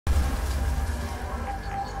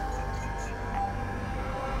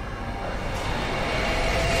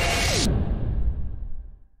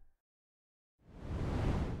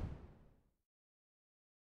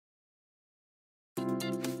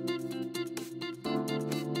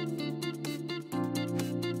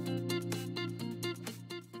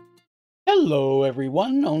Hello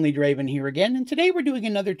everyone, Onlydraven here again, and today we're doing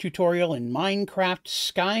another tutorial in Minecraft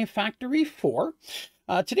Sky Factory 4.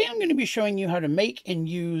 Today I'm going to be showing you how to make and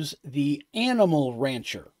use the Animal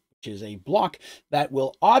Rancher, which is a block that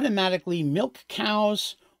will automatically milk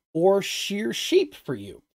cows or shear sheep for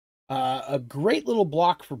you. A great little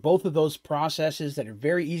block for both of those processes that are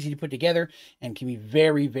very easy to put together and can be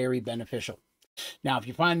very, very beneficial. Now, if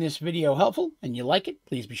you find this video helpful and you like it,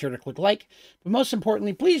 please be sure to click like. But most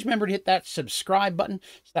importantly, please remember to hit that subscribe button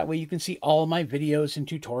so that way you can see all my videos and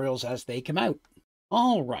tutorials as they come out.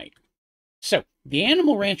 All right. So the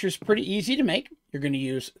Animal Rancher is pretty easy to make. You're going to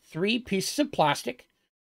use 3 pieces of plastic,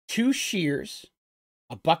 2 shears,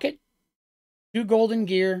 a bucket, 2 golden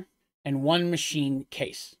gear, and 1 machine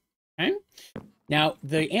case. Okay? Now,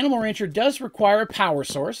 the Animal Rancher does require a power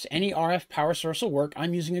source. Any RF power source will work.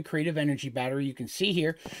 I'm using a Creative Energy battery, you can see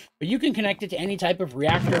here, but you can connect it to any type of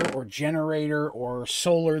reactor or generator or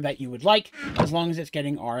solar that you would like, as long as it's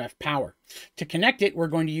getting RF power. To connect it, we're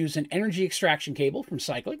going to use an energy extraction cable from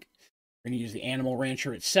Cyclic. We're going to use the Animal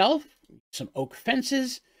Rancher itself, some oak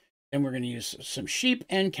fences, then we're going to use some sheep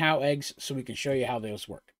and cow eggs so we can show you how those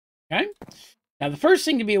work. Okay? Now, the first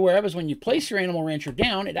thing to be aware of is when you place your Animal Rancher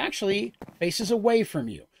down, it actually faces away from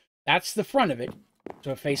you. That's the front of it, so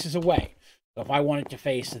it faces away. So if I want it to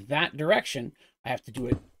face that direction, I have to do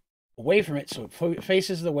it away from it so it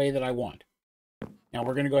faces the way that I want. Now,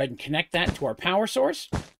 we're going to go ahead and connect that to our power source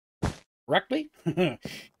correctly. And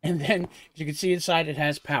then, as you can see inside, it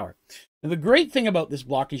has power. Now, the great thing about this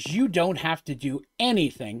block is you don't have to do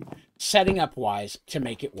anything setting up-wise to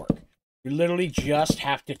make it work. You literally just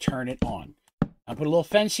have to turn it on. I'll put a little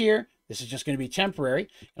fence here. This is just going to be temporary.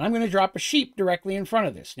 And I'm going to drop a sheep directly in front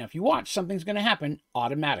of this. Now, if you watch, something's going to happen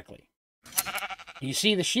automatically. You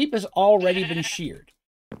see the sheep has already been sheared.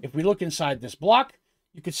 If we look inside this block,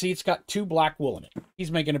 you can see it's got 2 black wool in it.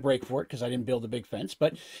 He's making a break for it because I didn't build a big fence.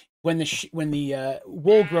 But when the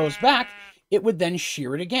wool grows back, it would then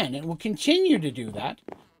shear it again. And it will continue to do that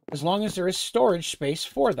as long as there is storage space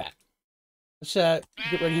for that. Let's get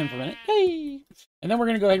rid of him for a minute. Hey! And then we're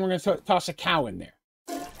going to go ahead and we're going to toss a cow in there.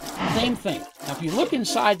 Same thing. Now, if you look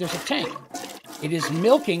inside, there's a tank. It is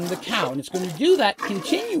milking the cow, and it's going to do that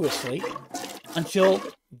continuously until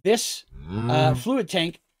this fluid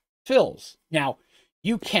tank fills. Now,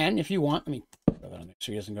 you can, if you want, let me throw that on there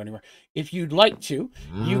so he doesn't go anywhere. If you'd like to,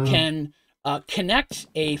 you can connect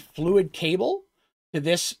a fluid cable to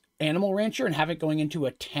this Animal Rancher and have it going into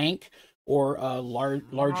a tank or a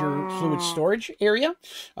larger fluid storage area,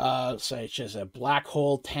 such as a black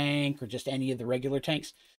hole tank or just any of the regular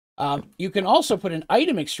tanks. You can also put an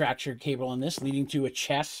item extraction cable on this, leading to a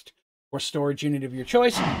chest or storage unit of your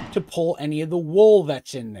choice to pull any of the wool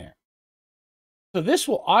that's in there. So this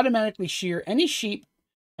will automatically shear any sheep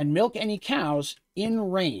and milk any cows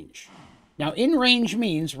in range. Now, in range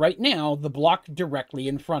means right now the block directly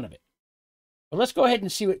in front of it. But let's go ahead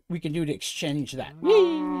and see what we can do to exchange that.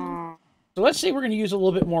 So let's say we're going to use a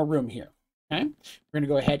little bit more room here. Okay, we're going to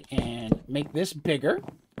go ahead and make this bigger.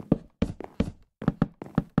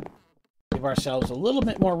 Give ourselves a little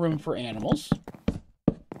bit more room for animals.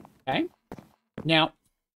 Okay, now,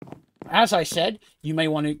 as I said, you may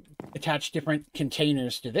want to attach different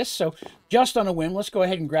containers to this. So just on a whim, let's go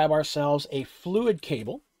ahead and grab ourselves a fluid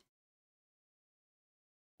cable.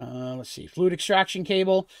 Let's see, fluid extraction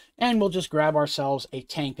cable, and we'll just grab ourselves a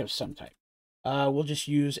tank of some type. We'll just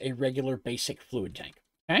use a regular basic fluid tank.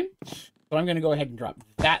 Okay, so I'm going to go ahead and drop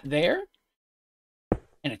that there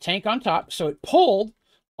and a tank on top. So it pulled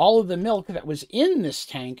all of the milk that was in this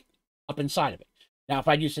tank up inside of it. Now, if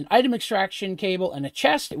I'd used an item extraction cable and a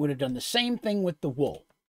chest, it would have done the same thing with the wool.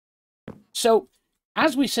 So,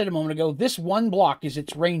 as we said a moment ago, this one block is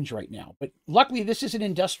its range right now. But luckily, this is an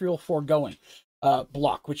industrial foregoing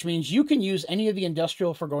block, which means you can use any of the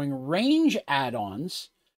industrial foregoing range add-ons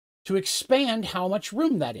to expand how much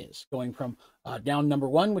room that is, going from down number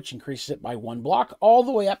 1, which increases it by 1 block, all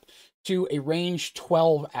the way up to a range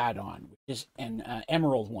 12 add-on, which is an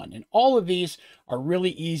emerald one. And all of these are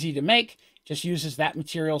really easy to make. Just uses that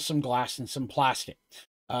material, some glass, and some plastic.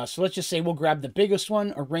 So let's just say we'll grab the biggest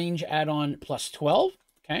one, a range add-on plus 12.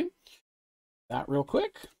 Okay, that real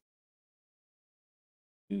quick.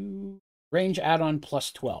 Range add-on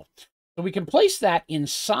plus 12. So we can place that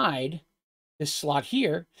inside this slot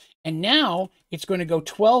here, and now it's going to go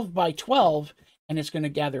 12 by 12, and it's going to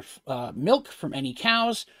gather milk from any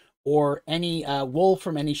cows or any wool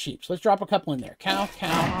from any sheep. So let's drop a couple in there. Cow,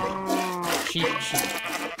 cow, sheep, sheep.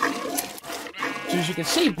 So as you can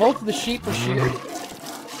see, both of the sheep are sheared.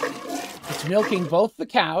 It's milking both the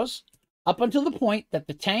cows up until the point that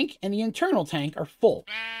the tank and the internal tank are full.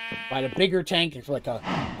 By the bigger tank, it's like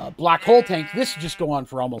a black hole tank. This will just go on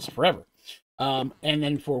for almost forever. And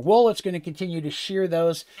then for wool, it's going to continue to shear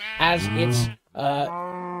those as its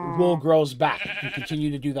wool grows back. And continue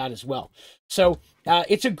to do that as well. So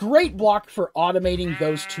it's a great block for automating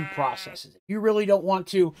those two processes. If you really don't want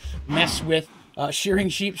to mess with shearing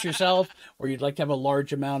sheep yourself, or you'd like to have a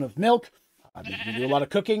large amount of milk, you do a lot of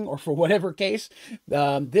cooking, or for whatever case,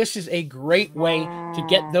 this is a great way to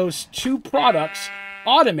get those two products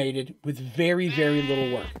automated with very, very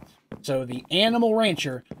little work. So the Animal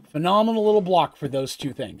Rancher, phenomenal little block for those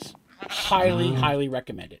two things. Highly, highly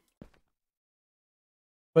recommend it.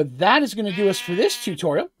 But that is going to do us for this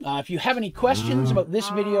tutorial. If you have any questions about this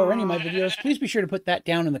video or any of my videos, please be sure to put that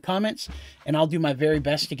down in the comments, and I'll do my very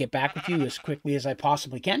best to get back with you as quickly as I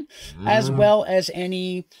possibly can, as well as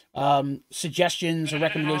any suggestions or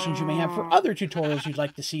recommendations you may have for other tutorials you'd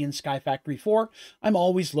like to see in Sky Factory 4. I'm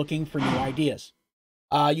always looking for new ideas.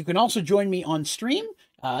 You can also join me on stream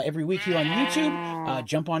every week here on YouTube.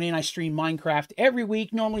 Jump on in. I stream Minecraft every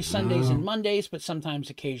week, normally Sundays and Mondays, but sometimes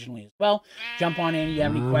occasionally as well. Jump on in if you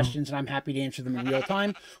have any questions, and I'm happy to answer them in real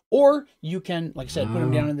time. Or you can, like I said, put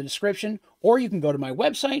them down in the description, or you can go to my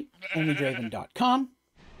website, Onlydraven.com,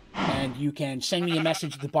 and you can send me a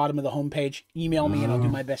message at the bottom of the homepage, email me, and I'll do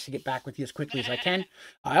my best to get back with you as quickly as I can.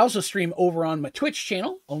 I also stream over on my Twitch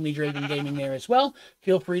channel, Onlydraven Gaming, there as well.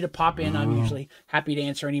 Feel free to pop in. I'm usually happy to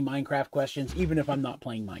answer any Minecraft questions, even if I'm not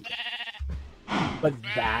playing Minecraft. But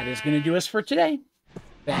that is going to do us for today.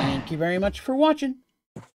 Thank you very much for watching.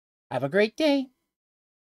 Have a great day.